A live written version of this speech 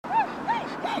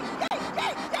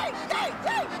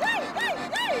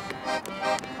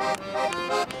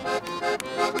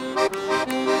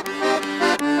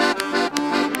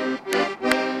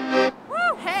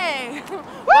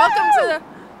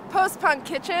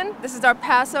Kitchen. This is our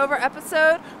Passover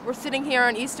episode. We're sitting here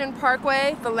on Eastern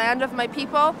Parkway, the land of my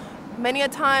people. Many a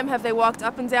time have they walked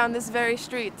up and down this very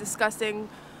street discussing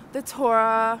the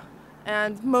Torah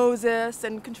and Moses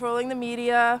and controlling the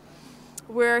media.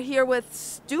 We're here with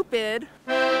Stupid.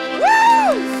 Woo!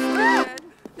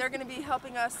 They're going to be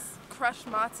helping us crush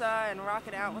matzah and rock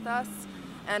it out with us.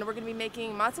 And we're going to be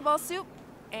making matzah ball soup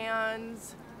and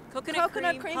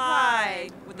coconut cream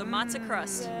pie with the matzah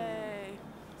crust. Yay.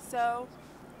 So,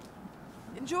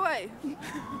 enjoy. You're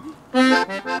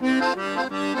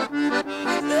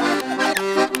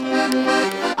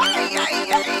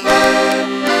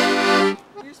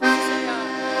supposed to say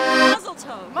mazel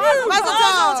tov. Mazel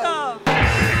tov.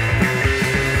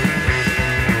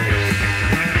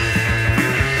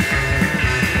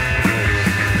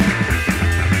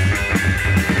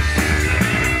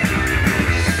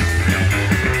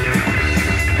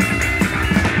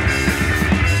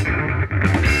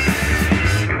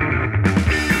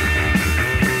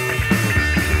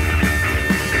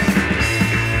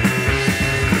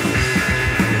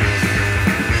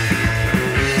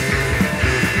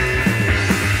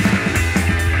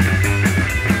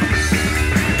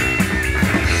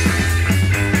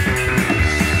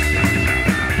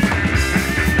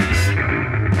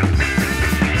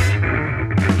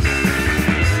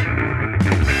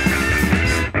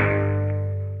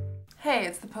 Hey,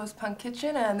 it's the Post-Punk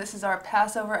Kitchen, and this is our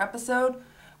Passover episode.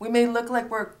 We may look like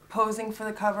we're posing for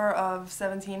the cover of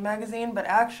 17 magazine, but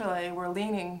actually we're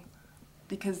leaning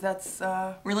because that's...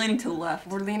 We're leaning to the left.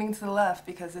 We're leaning to the left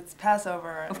because it's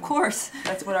Passover. Of course.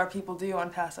 That's what our people do on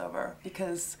Passover,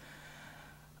 because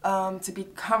to be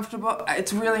comfortable,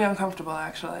 it's really uncomfortable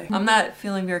actually. I'm not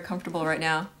feeling very comfortable right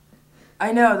now.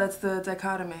 I know, that's the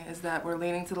dichotomy, is that we're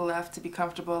leaning to the left to be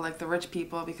comfortable like the rich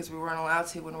people because we weren't allowed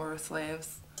to when we were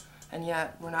slaves. And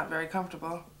yet, we're not very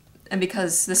comfortable. And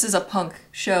because this is a punk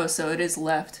show, so it is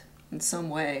left in some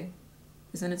way.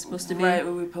 Isn't it supposed to be? Right,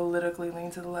 we politically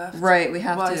lean to the left. Right, we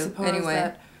have well, to. I suppose anyway.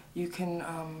 that you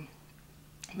can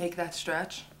make that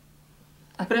stretch.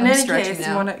 But I'm in any stretching case,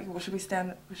 now. you want to... Should we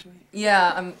stand... Should we...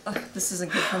 Yeah, this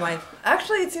isn't good for my...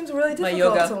 Actually, it seems really difficult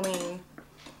yoga. to lean.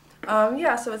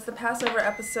 Yeah, so it's the Passover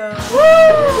episode.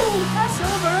 Woo!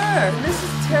 Passover! And this is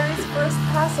Terry's first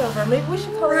Passover. Maybe we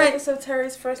should call the episode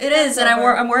Terry's first It Passover. is, and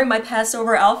I'm wearing my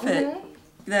Passover outfit.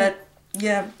 That,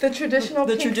 yeah. The traditional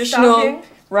The pink traditional, stocking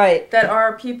right. that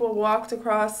our people walked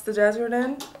across the desert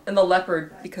in. And the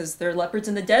leopard, because there are leopards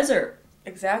in the desert.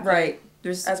 Exactly. Right.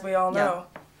 There's, as we all know,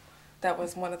 that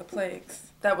was one of the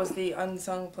plagues. That was the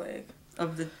unsung plague.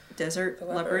 Of the desert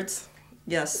leopards.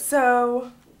 Yes.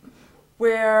 So...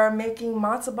 we're making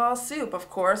matzo ball soup, of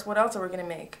course. What else are we going to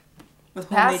make? With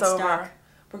homemade Passover. stock.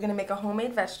 We're going to make a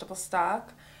homemade vegetable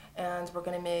stock, and we're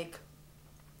going to make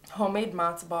homemade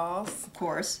matzo balls. Of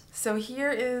course. So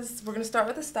we're going to start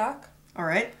with the stock. All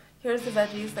right. Here's the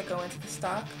veggies that go into the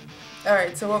stock. All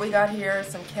right, so what we got here is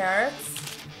some carrots,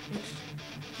 which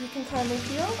you can kindly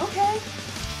peel. Okay.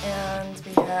 And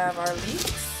we have our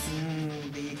leeks.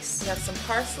 Leeks. We have some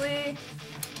parsley,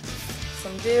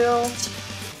 some dill.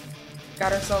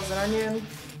 Got ourselves an onion.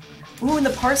 Ooh, and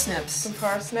the parsnips. Some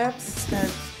parsnips. It's that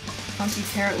funky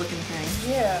carrot-looking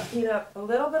thing. Yeah. Heat up a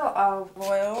little bit of olive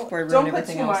oil. Before I ruin Don't put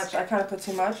everything too else. much. I kind of put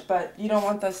too much, but you don't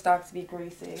want the stock to be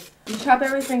greasy. You chop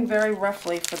everything very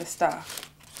roughly for the stock.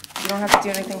 You don't have to do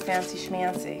anything fancy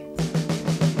schmancy.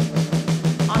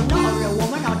 I'm not a real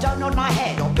woman, I don't nod my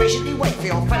head or patiently wait for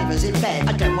your favours in bed.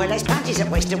 I don't wear lace panties at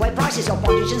wasted away prices or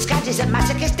bondage and scanties and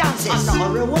masochist dances. I'm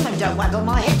not a real woman, don't waggle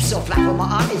my hips or flapple my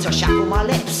eyelids or shackle my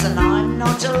lips. And I'm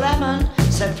not a lemon,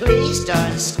 so please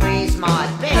don't squeeze my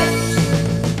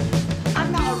bits.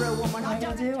 I'm not a real woman, I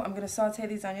don't... I'm going to saute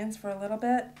these onions for a little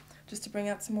bit just to bring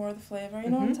out some more of the flavor. You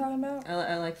know what I'm talking about?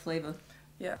 I like flavor.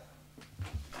 Yeah.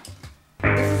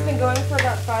 This has been going for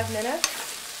about 5 minutes.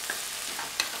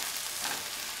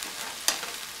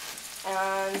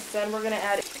 And then we're going to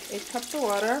add 8 cups of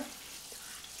water.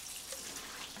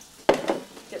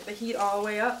 Get the heat all the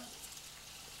way up.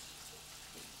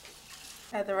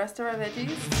 Add the rest of our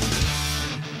veggies.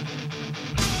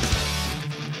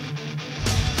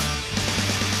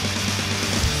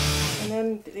 And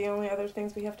then the only other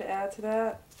things we have to add to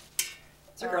that.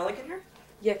 Is there garlic in here?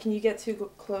 Yeah, can you get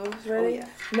 2 cloves ready? Oh,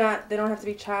 yeah. They don't have to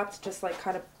be chopped, just like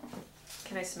kind of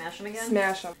Can I smash them again?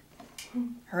 smash them.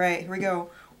 All right, here we go.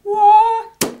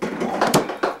 Whoa!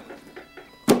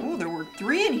 Oh, there were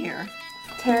 3 in here.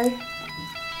 Terry,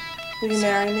 will you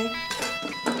marry me?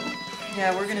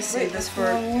 Yeah, we're gonna save this for.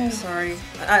 yeah. Sorry,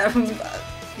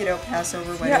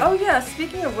 Passover wedding. Yeah. Oh yeah.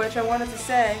 Speaking of which, I wanted to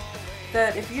say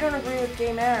that if you don't agree with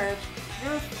gay marriage,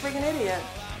 you're a friggin' idiot.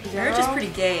 Marriage is pretty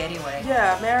gay anyway.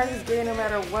 Yeah, marriage is gay no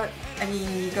matter what. I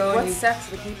mean, you go What and you... sex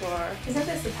the people are. Isn't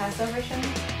this the Passover show?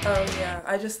 Oh yeah,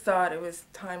 I just thought it was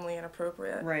timely and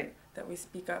appropriate Right. that we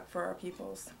speak up for our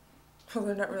peoples. Well,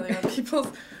 they're not really our peoples,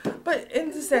 but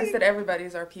in the sense that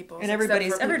everybody's our peoples. And except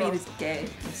everybody's for people- gay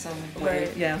in some way.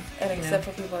 Right. Yeah. And you except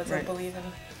know. for people that don't believe in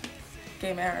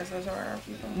gay marriage, those aren't our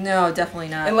people. No, definitely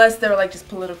not. Unless they're like just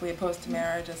politically opposed to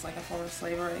marriage as like a form of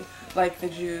slavery, like the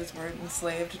Jews were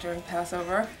enslaved during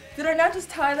Passover. Did I not just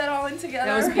tie that all in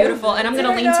together? That was beautiful, and I'm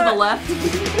gonna lean to the left.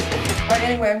 Alright,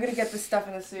 anyway, I'm gonna get this stuff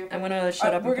in the soup. I'm gonna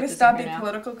shut up. We're and gonna put stop this in being here now.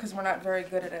 political because we're not very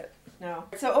good at it. No.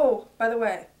 So, oh, by the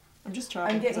way, I'm just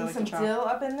chopping. I'm 'cause I getting like some to chop. dill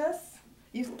up in this.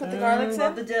 You put the garlics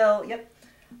Love the in? dill. Yep.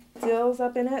 Dill's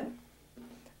up in it.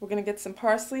 We're gonna get some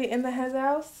parsley in the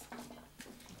house.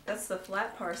 That's the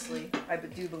flat parsley. I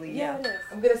do believe. Yeah, it is.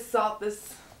 I'm gonna salt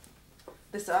this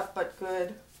up, but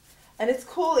good. And it's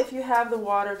cool if you have the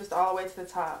water just all the way to the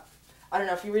top. I don't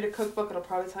know, if you read a cookbook, it'll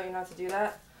probably tell you not to do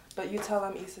that. But you tell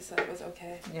them Issa said it was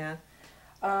okay. Yeah.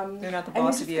 They're not the and boss you're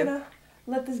of just you. gonna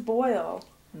let this boil.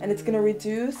 And it's gonna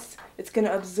reduce, it's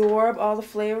gonna absorb all the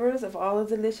flavors of all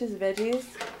the delicious veggies.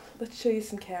 Let's show you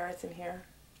some carrots in here.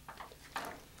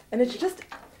 And it's just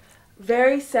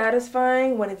very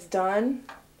satisfying when it's done.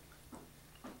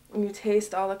 When you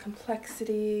taste all the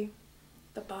complexity,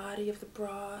 the body of the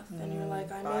broth, and you're like,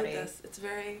 I body. made this. It's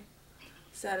very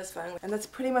satisfying. And that's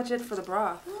pretty much it for the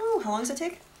broth. Ooh, how long does it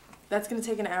take? That's gonna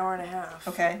take an hour and a half.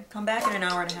 Okay, come back in an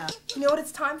hour and a half. You know what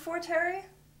it's time for, Terry?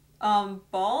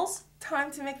 Balls?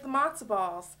 Time to make the matzo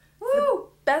balls. Woo! The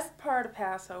best part of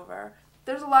Passover.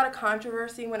 There's a lot of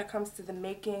controversy when it comes to the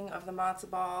making of the matzo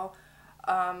ball.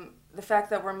 The fact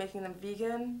that we're making them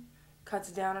vegan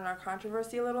cuts down on our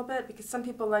controversy a little bit because some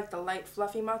people like the light,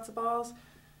 fluffy matzo balls,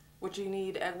 which you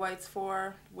need egg whites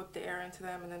for, whip the air into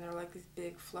them, and then they're like these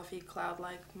big, fluffy,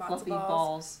 cloud-like matzo Fluffy balls.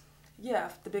 balls. Yeah,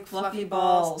 the big Fluffy fluffy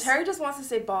balls. balls. Terry just wants to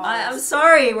say balls. I'm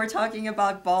sorry, we're talking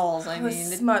about balls. I Oh, mean,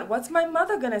 smut. What's my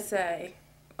mother gonna say?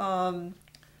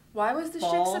 Why was the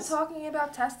balls. shiksa talking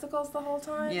about testicles the whole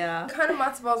time? Yeah. The kind of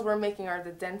matzo balls we're making are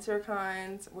the denser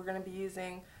kinds. We're going to be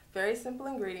using very simple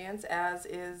ingredients, as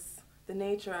is the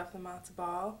nature of the matzo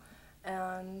ball.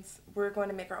 And we're going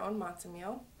to make our own matzo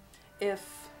meal.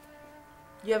 If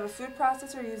you have a food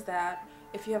processor, use that.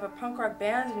 If you have a punk rock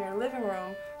band in your living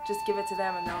room, just give it to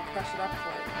them and they'll crush it up for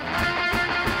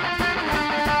you.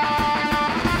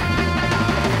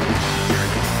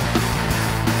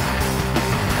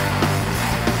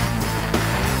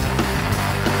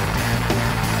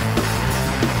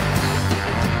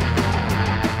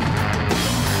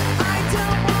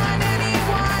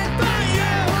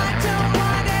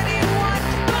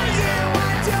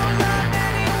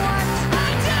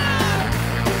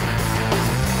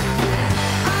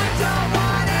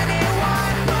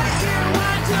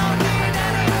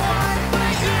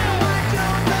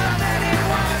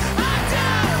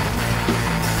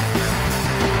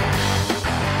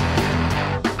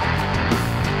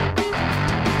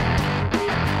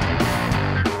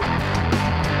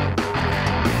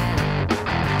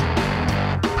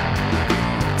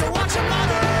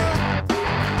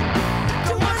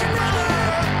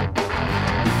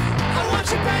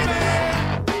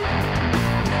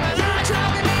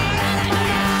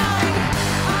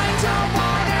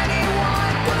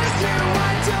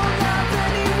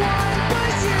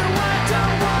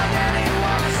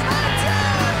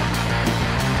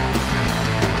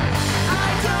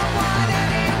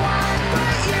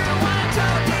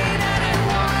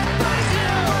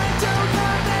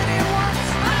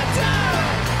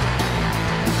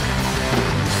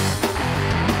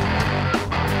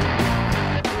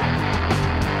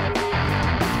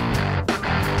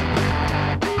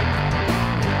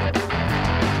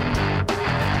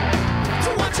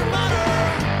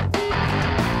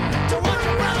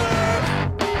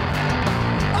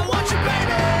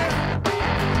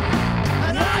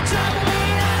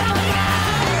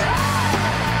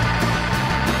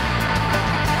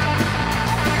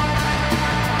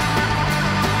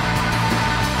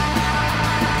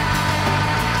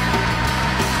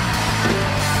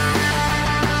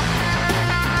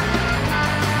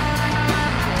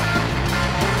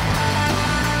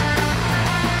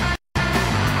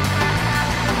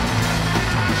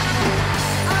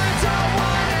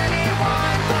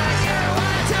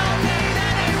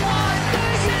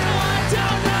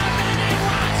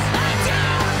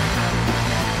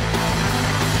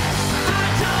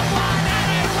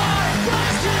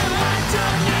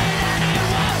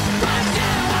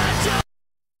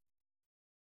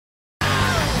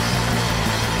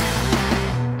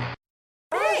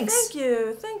 Thanks. Thank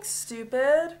you. Thanks,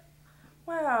 stupid.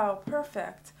 Wow,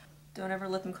 perfect. Don't ever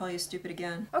let them call you stupid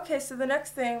again. Okay, so the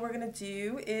next thing we're gonna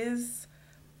do is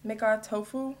make our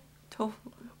tofu.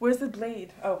 Tofu. Where's the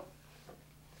blade? Oh.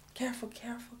 Careful,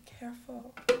 careful,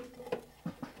 careful.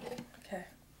 Okay.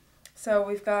 So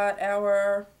we've got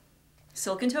our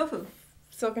Silken tofu.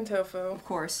 silken tofu. Of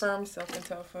course. Firm silken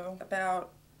tofu.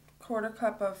 About 1/4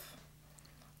 cup of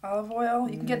olive oil.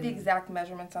 You can get the exact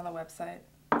measurements on the website.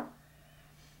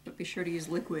 But be sure to use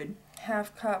liquid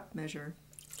 1/2 cup measure.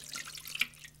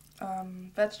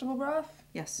 vegetable broth.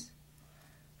 Yes.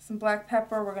 Some black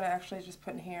pepper we're going to actually just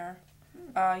put in here.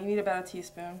 You need about a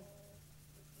teaspoon.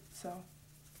 So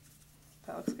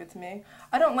that looks good to me.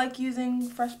 I don't like using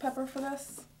fresh pepper for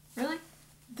this. Really?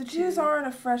 The Jews aren't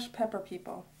a fresh pepper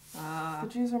people. The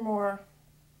Jews are more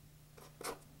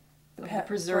Like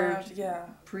preserved, yeah.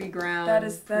 pre-ground. That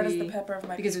is the pepper of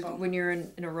my because people. when you're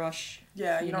in a rush,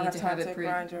 Yeah, you don't have time to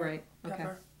grind your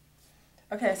pepper.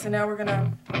 Okay, so now we're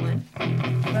gonna blend.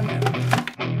 blend it.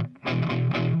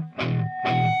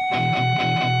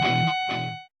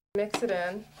 Mix it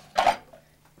in.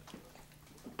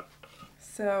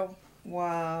 So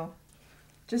Wow.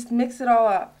 just mix it all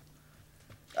up.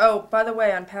 Oh, by the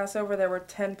way, on Passover there were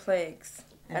 10 plagues,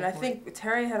 and I think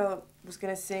Terry was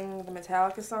gonna sing the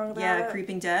Metallica song about it.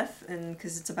 Creeping Death, and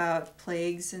because it's about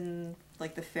plagues and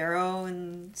like the Pharaoh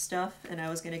and stuff, and I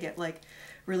was gonna get like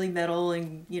really metal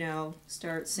and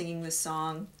start singing this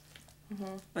song,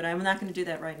 but I'm not gonna do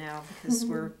that right now because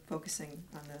we're focusing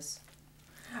on this.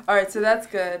 All right, so that's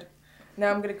good.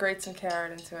 Now I'm gonna grate some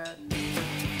carrot into it.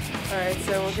 All right,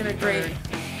 so we're gonna grate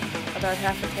about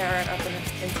half a carrot up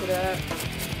into that.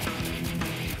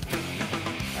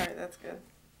 All right, that's good.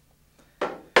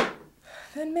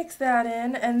 Then mix that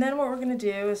in, and then what we're gonna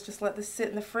do is just let this sit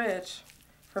in the fridge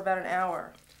for about an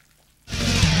hour.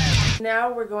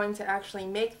 Now we're going to actually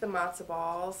make the matzo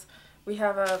balls. We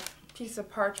have a piece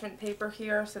of parchment paper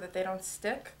here so that they don't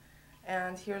stick.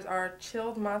 And here's our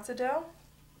chilled matzo dough.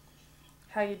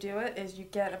 How you do it is you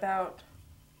get about,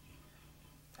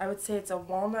 I would say it's a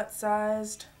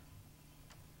walnut-sized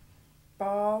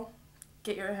ball.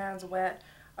 Get your hands wet.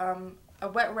 A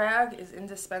wet rag is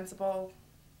indispensable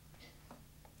to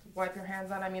wipe your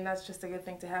hands on. I mean, that's just a good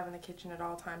thing to have in the kitchen at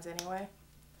all times anyway.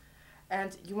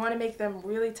 And you want to make them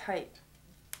really tight.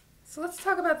 So let's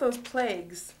talk about those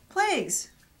plagues.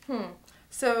 Plagues?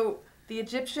 So the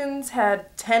Egyptians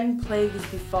had 10 plagues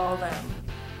befall them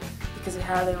because of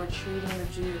how they were treating the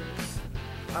Jews.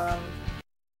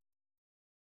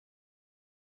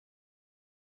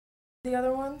 The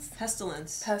other ones?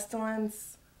 Pestilence.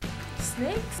 Pestilence.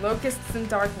 Snakes? Locusts and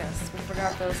darkness. We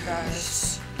forgot those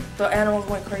guys. The animals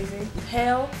went crazy.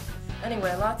 Hail.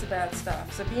 Anyway, lots of bad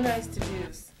stuff. So be nice to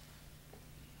Jews.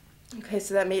 Okay,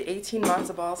 so that made 18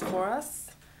 matzo balls for us.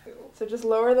 So just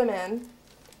lower them in.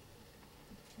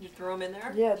 You throw them in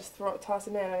there? Yeah, just toss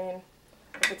them in. I mean,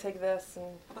 I could take this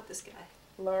and How about this guy?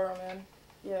 lower them in.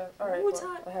 Yeah, alright. Ooh, it's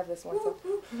well, hot. I have this one. So.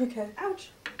 Okay. Ouch.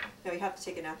 No, you have to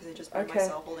take it now because I just burned Okay.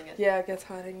 myself holding it. Yeah, it gets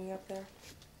hot hanging up there.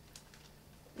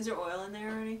 Is there oil in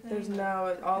there or anything? There's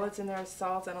no, all that's in there is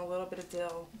salt and a little bit of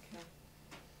dill. Okay.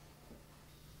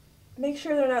 Make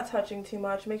sure they're not touching too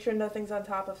much. Make sure nothing's on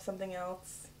top of something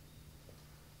else.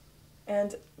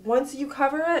 And once you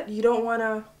cover it, you don't want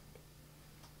to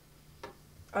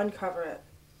uncover it.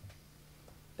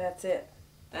 That's it.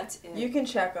 That's it. You can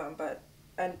check them,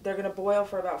 and they're going to boil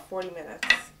for about 40 minutes.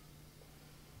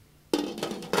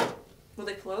 Will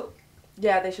they float?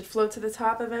 Yeah, they should float to the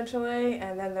top eventually,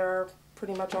 and then they're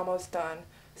pretty much almost done.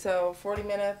 So 40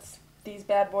 minutes, these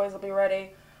bad boys will be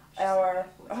ready. Oh,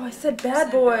 I said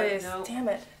bad boys. No. Damn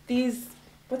it. These,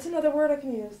 what's another word I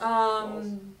can use?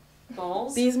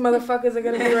 Balls? These motherfuckers are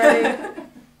going to be ready.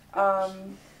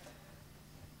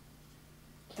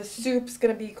 The soup's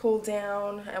going to be cooled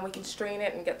down, and we can strain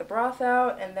it and get the broth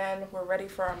out, and then we're ready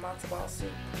for our matzo ball soup.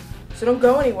 So don't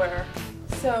go anywhere.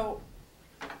 So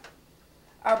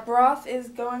our broth is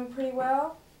going pretty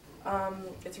well.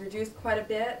 It's reduced quite a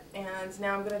bit, and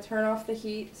now I'm going to turn off the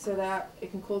heat so that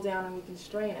it can cool down and we can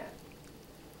strain it.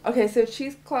 Okay, so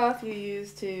cheesecloth you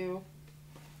use to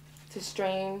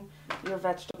strain your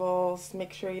vegetables.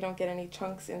 Make sure you don't get any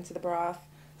chunks into the broth.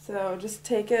 So just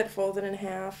take it, fold it in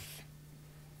half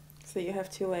so you have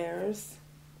 2 layers.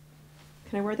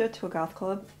 Can I wear that to a goth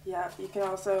club? Yeah, you can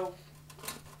also,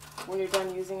 when you're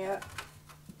done using it,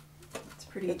 It's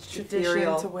pretty it's tradition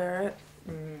ethereal. to wear it.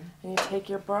 And you take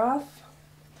your broth.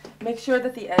 Make sure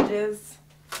that the edges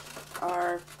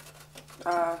are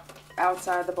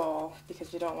outside the bowl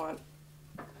because you don't want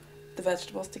the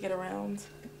vegetables to get around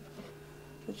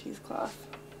the cheesecloth.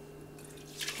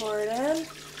 Pour it in.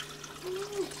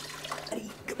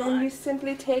 Then you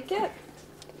simply take it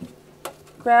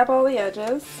grab all the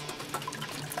edges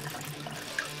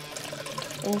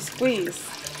and you squeeze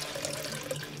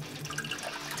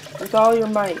with all your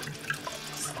might.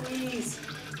 Squeeze.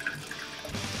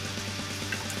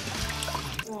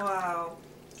 Wow.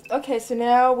 Okay, so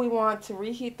now we want to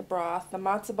reheat the broth. The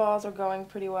matzo balls are going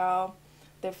pretty well.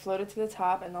 They've floated to the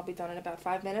top and they'll be done in about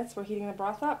 5 minutes. We're heating the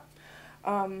broth up.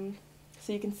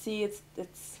 So you can see it's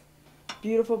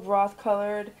beautiful broth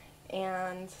colored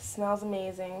and smells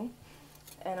amazing.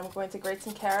 And I'm going to grate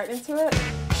some carrot into it.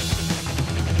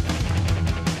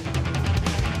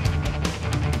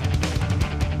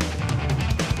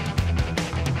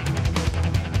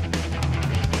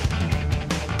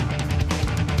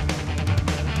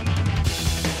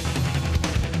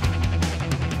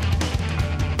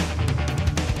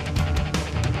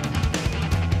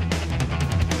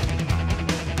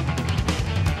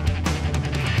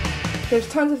 There's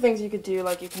tons of things you could do,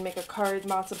 like you can make a curried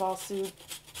matzo ball soup,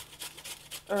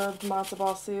 herbed matzo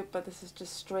ball soup, but this is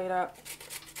just straight up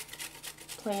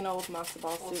plain old matzo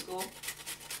ball Old soup. school.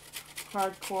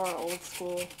 Hardcore, old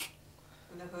school,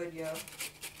 From the hood, yo.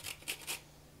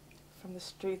 from the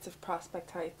streets of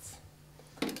Prospect Heights.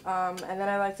 And then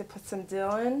I like to put some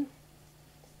dill in,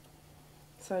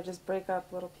 so I just break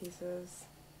up little pieces,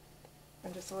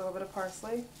 and just a little bit of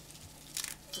parsley.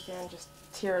 Again, just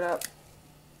tear it up.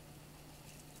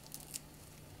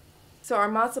 So our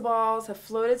matzo balls have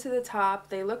floated to the top.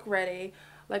 They look ready.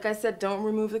 Like I said, don't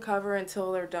remove the cover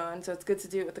until they're done. So it's good to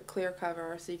do it with a clear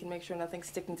cover so you can make sure nothing's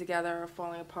sticking together or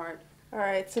falling apart.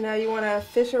 Alright, so now you want to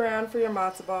fish around for your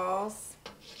matzo balls.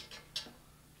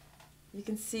 You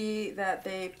can see that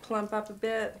they plump up a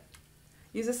bit.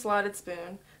 Use a slotted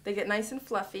spoon. They get nice and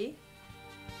fluffy.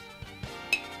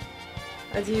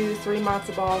 I do 3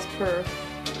 matzo balls per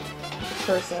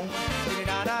person.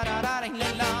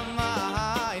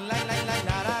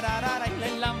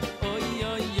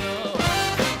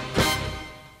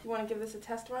 You want to give this a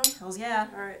test run? Hells yeah.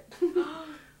 Alright. Wow,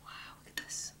 look at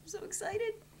this. I'm so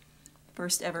excited.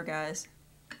 First ever, guys.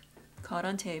 Caught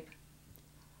on tape.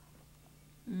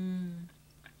 You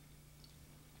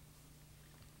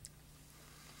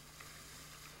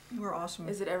were awesome.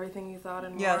 Is it everything you thought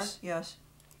and more? Yes, yes.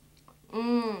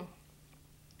 Mmm.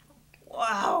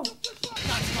 Wow.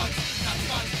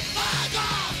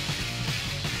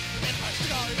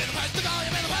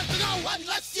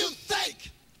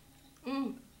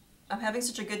 I'm having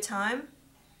such a good time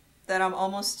that I'm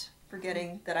almost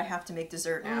forgetting that I have to make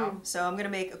dessert now. So I'm gonna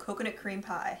make a coconut cream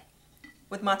pie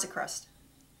with matzo crust.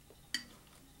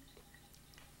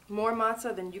 More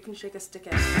matzo than you can shake a stick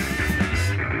at.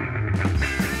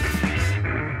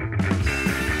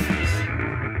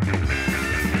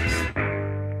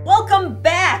 Welcome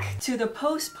back to the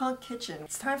post-punk kitchen.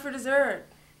 It's time for dessert.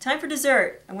 Time for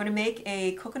dessert. I'm going to make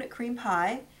a coconut cream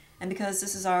pie, and because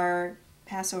this is our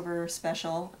Passover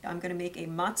special, I'm going to make a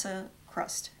matzah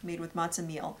crust made with matzah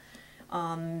meal.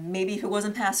 Maybe if it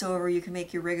wasn't Passover, you can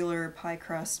make your regular pie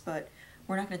crust, but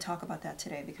we're not going to talk about that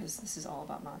today because this is all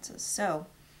about matzahs. So,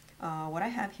 what I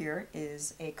have here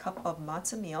is a cup of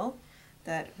matzah meal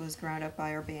that was ground up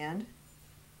by our band,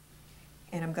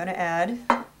 and I'm going to add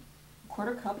a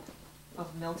 1/4 cup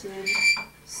of melted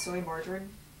soy margarine.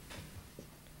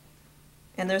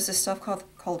 And there's this stuff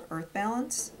called Earth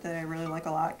Balance that I really like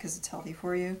a lot because it's healthy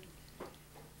for you.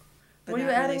 But What are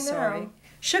you not really adding sorry. now?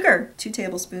 Sugar, 2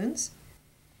 tablespoons.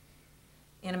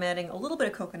 And I'm adding a little bit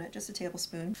of coconut, just a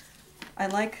tablespoon. I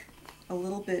like a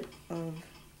little bit of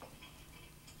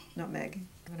nutmeg.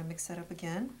 I'm going to mix that up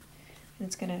again. And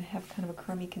it's going to have kind of a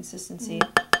crummy consistency.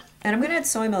 And I'm going to add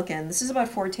soy milk in. This is about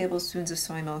 4 tablespoons of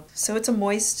soy milk. So it's a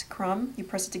moist crumb. You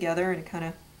press it together and it kind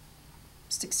of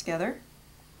sticks together.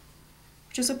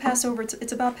 Which is what Passover,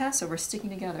 it's about Passover, sticking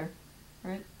together,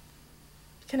 right?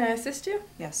 Can I assist you?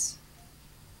 Yes.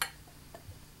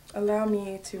 Allow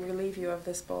me to relieve you of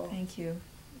this bowl. Thank you.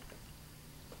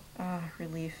 Ah,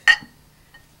 relief.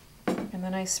 And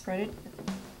then I spread it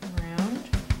around.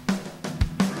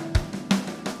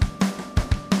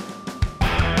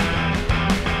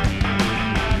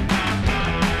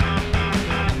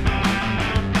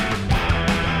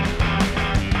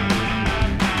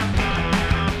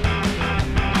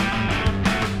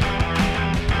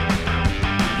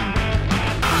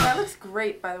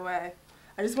 Great, by the way.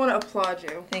 I just want to applaud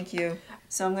you. Thank you.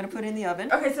 So I'm going to put it in the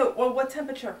oven. Okay, so what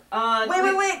temperature?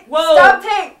 Wait. Whoa. Stop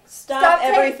tape. Stop tape.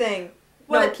 everything.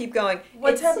 What? No, keep going.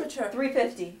 What It's temperature?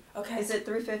 350. Okay. Is it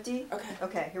 350? Okay.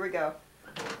 Okay, here we go.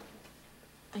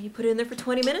 And you put it in there for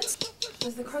 20 minutes.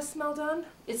 Does the crust smell done?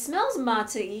 It smells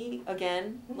matzah-y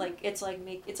again. Like it's like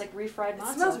refried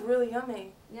matzah. It smells really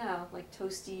yummy. Yeah, like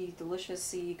toasty,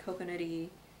 delicious-y, coconutty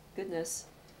goodness.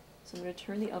 So I'm going to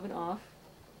turn the oven off.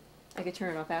 I could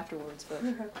turn it off afterwards, but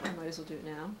I might as well do it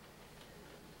now.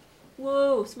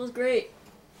 Whoa, smells great.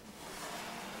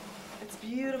 It's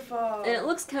beautiful. And it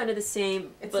looks kind of the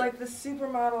same. It's like the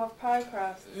supermodel of pie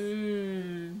crust.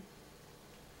 I'm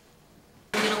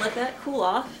going to let that cool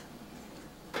off.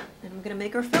 And I'm going to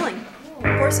make our filling. Of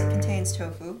course it contains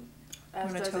tofu.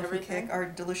 As does tofu everything. cake, our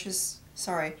delicious,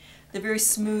 the very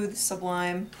smooth,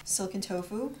 sublime silken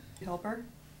tofu helper.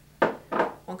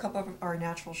 1 cup of our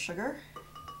natural sugar.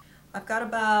 I've got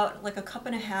about like 1.5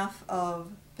 cups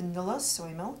of vanilla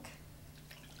soy milk.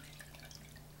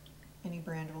 Any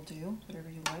brand will do, whatever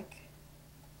you like.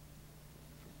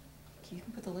 You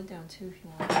can put the lid down too if you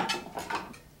want.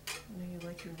 I know you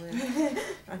like your lid.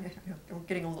 We're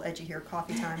getting a little edgy here,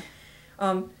 coffee time.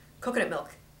 Coconut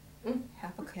milk.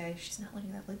 Half okay, she's not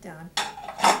letting that lid down.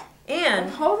 And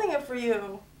I'm holding it for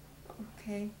you.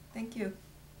 Okay, thank you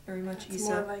very much, It's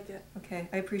Isa. more like it. Okay,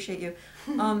 I appreciate you.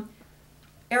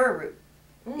 Arrowroot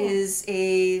is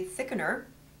a thickener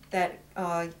that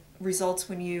results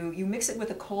when you mix it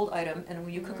with a cold item, and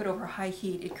when you cook it over high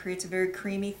heat, it creates a very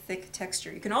creamy, thick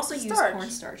texture. You can also use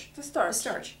cornstarch. The starch. The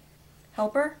starch.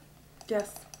 Helper?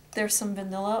 Yes. There's some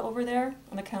vanilla over there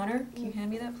on the counter. Can you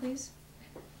hand me that, please?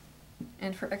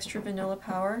 And for extra vanilla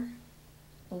power,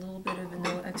 a little bit of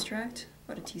vanilla extract,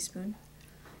 about a teaspoon.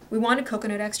 We wanted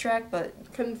coconut extract, but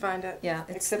couldn't find it. yeah,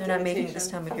 they're not making it this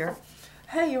time of year.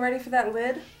 Hey, you ready for that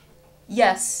lid?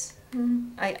 Yes.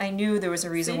 I knew there was a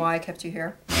reason why I kept you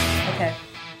here. Okay.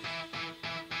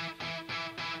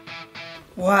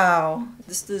 Wow.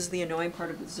 This is the annoying part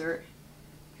of dessert.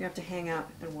 You have to hang out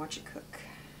and watch it cook.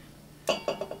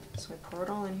 So I pour it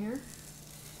all in here.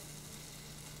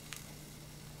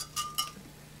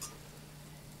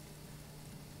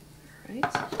 Alright.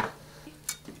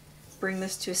 Bring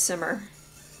this to a simmer.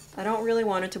 I don't really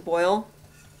want it to boil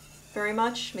very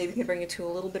much. Maybe you can bring it to a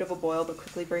little bit of a boil, but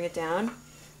quickly bring it down.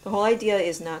 The whole idea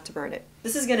is not to burn it.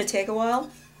 This is going to take a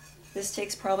while. This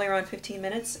takes probably around 15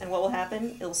 minutes, and what will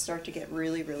happen, it'll start to get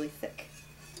really, really thick.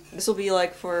 This will be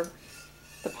like for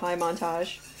the pie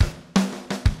montage.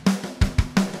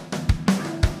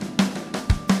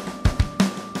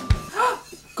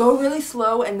 Go really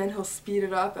slow, and then he'll speed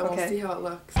it up, and Okay. we'll see how it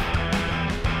looks.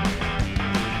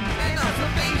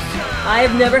 I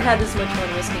have never had this much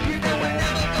fun whisking before.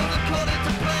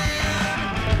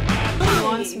 He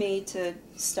wants me to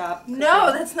stop cooking.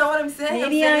 No, that's not what I'm saying.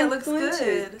 Maybe I'm saying I'm it looks going to.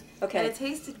 good. Okay. And it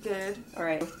tasted good.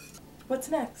 Alright. What's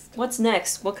next? What's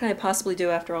next? What can I possibly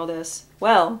do after all this?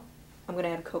 Well, I'm going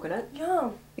to add a coconut.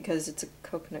 Yum. Because it's a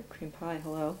coconut cream pie,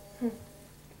 hello.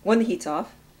 When the heat's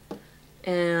off.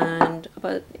 And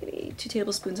about maybe 2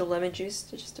 tablespoons of lemon juice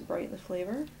just to brighten the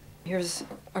flavor. Here's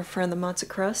our friend the matzo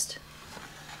crust.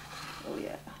 Oh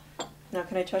yeah. Now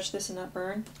can I touch this and not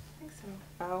burn? I think so.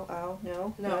 Ow, ow,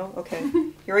 no, No. Okay.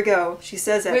 Here we go. She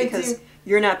says that Wait, because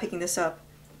you're not picking this up.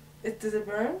 Does it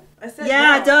burn? I said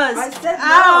Yeah, no. it does. I said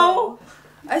Ow!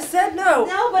 no. I said no.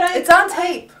 No, but It's on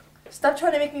tape. Stop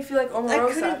trying to make me feel like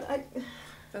Omarosa. I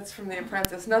That's from The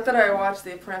Apprentice. Not that I watched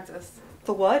The Apprentice.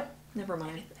 The what? Never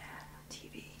mind.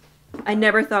 TV. I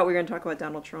never thought we were going to talk about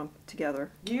Donald Trump together.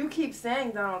 You keep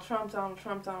saying Donald Trump, Donald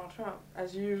Trump, Donald Trump,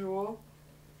 as usual.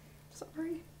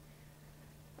 Sorry.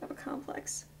 I have a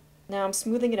complex. Now I'm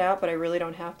smoothing it out, but I really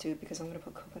don't have to because I'm going to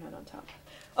put coconut on top.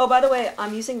 Oh, by the way,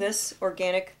 I'm using this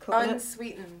organic coconut.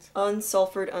 Unsweetened.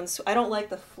 Unsulfured, I don't like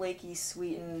the flaky,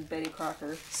 sweetened Betty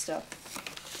Crocker stuff.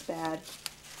 It's bad.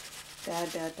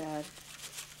 Bad, bad, bad.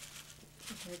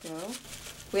 There we go.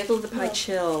 We have to let the pie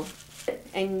chill.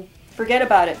 And forget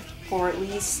about it for at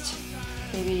least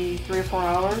maybe 3 or 4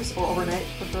 hours, or overnight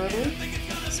preferably.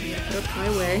 So I'm going to put our pie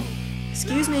away.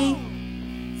 Excuse me.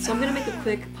 So I'm going to make a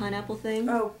quick pineapple thing.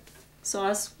 Oh.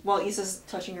 Sauce while Isa's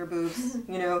touching her boobs.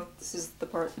 You know, this is the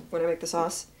part when I make the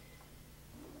sauce.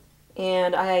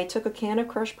 And I took a can of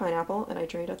crushed pineapple and I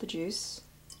drained out the juice.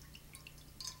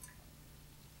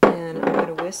 And I'm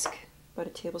going to whisk about a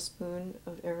tablespoon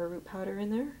of arrowroot powder in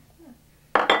there.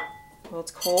 While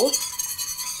it's cold,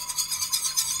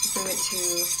 bring it to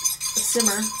a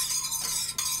simmer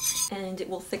and it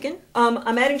will thicken.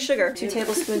 I'm adding sugar, 2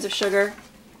 tablespoons of sugar.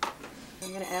 I'm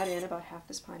going to add in about half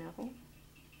this pineapple.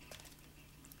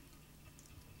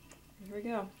 Here we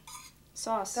go.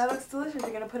 Sauce. That looks delicious.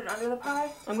 You're going to put it under the pie?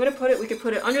 I'm going to put it, we could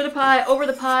put it under the pie, over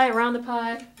the pie, around the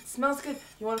pie. It smells good.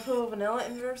 You want to put a little vanilla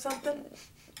in it or something?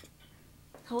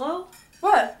 Hello?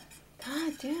 What?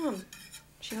 God damn.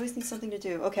 She always needs something to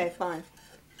do. Okay, fine.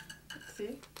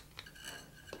 See?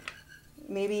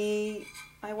 Maybe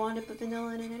I wanted to put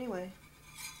vanilla in it anyway.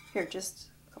 Here, just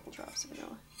a couple drops of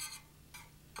vanilla.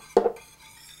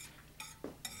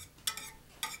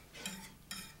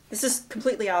 This is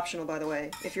completely optional, by the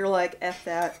way. If you're like, F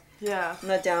that, Yeah. I'm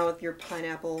not down with your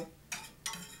pineapple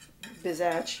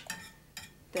bizatch,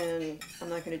 then I'm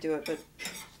not going to do it. But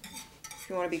if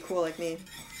you want to be cool like me,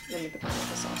 then make the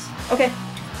pineapple sauce. Okay,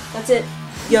 that's it.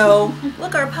 Yo,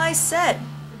 look, our pie's set.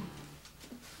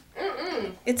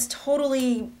 It's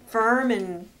totally firm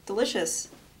and delicious.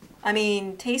 I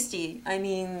mean, tasty. I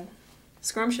mean,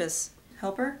 scrumptious.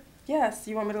 Helper? Yes.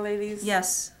 You want me to lay these?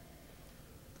 Yes.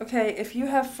 Okay, if you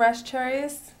have fresh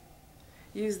cherries,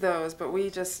 use those, but we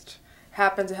just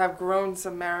happen to have grown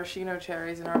some maraschino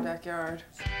cherries in our backyard.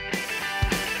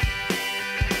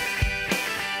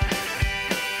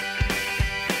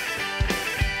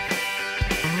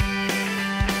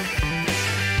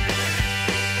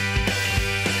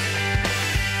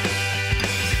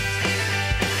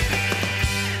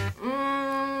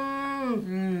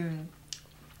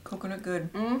 Coconut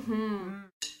good. Mm-hmm.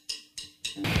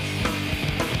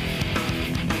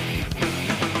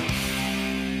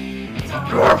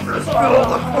 Darkness filled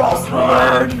across the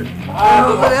land, and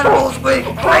the animals went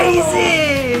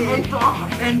crazy!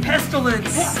 And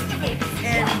pestilence!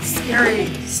 And scary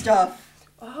stuff.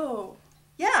 Oh,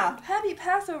 Yeah. happy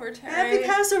Passover, Terry. Happy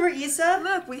Passover, Isa!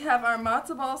 Look, we have our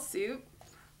matzo ball soup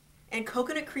And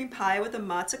coconut cream pie with a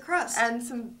matzah crust. and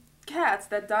some cats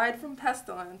that died from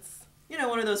pestilence. You know,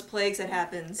 one of those plagues that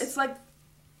happens. It's like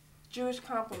Jewish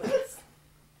compliments.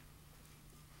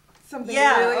 Something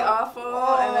Yeah. really awful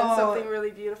and then Oh. something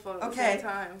really beautiful at the Okay. same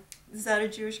time. Is that a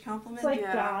Jewish compliment? It's like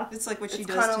Yeah. goth. It's like what she It's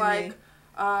does kind to of like, me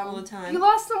all the time. You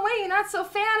lost some weight, you're not so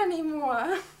fat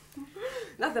anymore.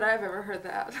 Not that I've ever heard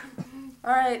that.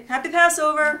 All right, Happy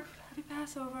Passover! happy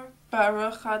Passover.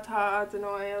 Baruch atah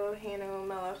Adonai Eloheinu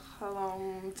melech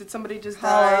haolam. Did somebody just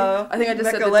die? Hello. I think I just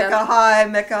Mecca said the Lecca death. Hi,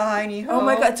 Mecca Hi Ni Ho. Oh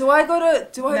my God! Do I go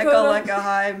to Mecca Lecca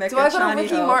Hi, Mecca do I go to Chani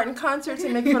Ricky Ho. Martin concerts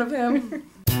and make fun of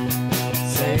him?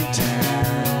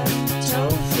 Seitan,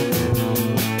 tofu,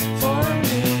 for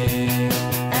me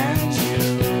and you.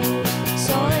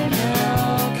 Soy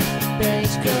milk,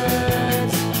 baked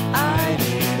goods. I'd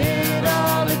eat it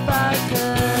all if I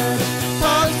could.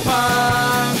 Punk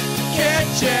Pong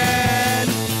Kitchen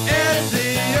is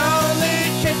the only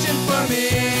kitchen for me.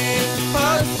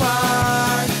 Punk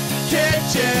Pong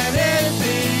Kitchen is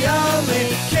the only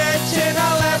kitchen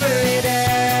I'll ever eat in.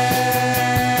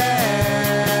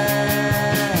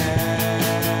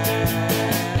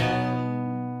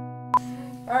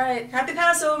 All right, Happy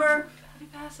Passover! happy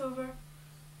Passover.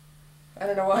 I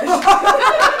don't know why.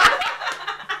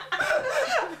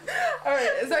 All right,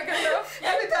 is that good enough?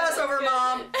 Happy Passover,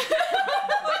 Mom!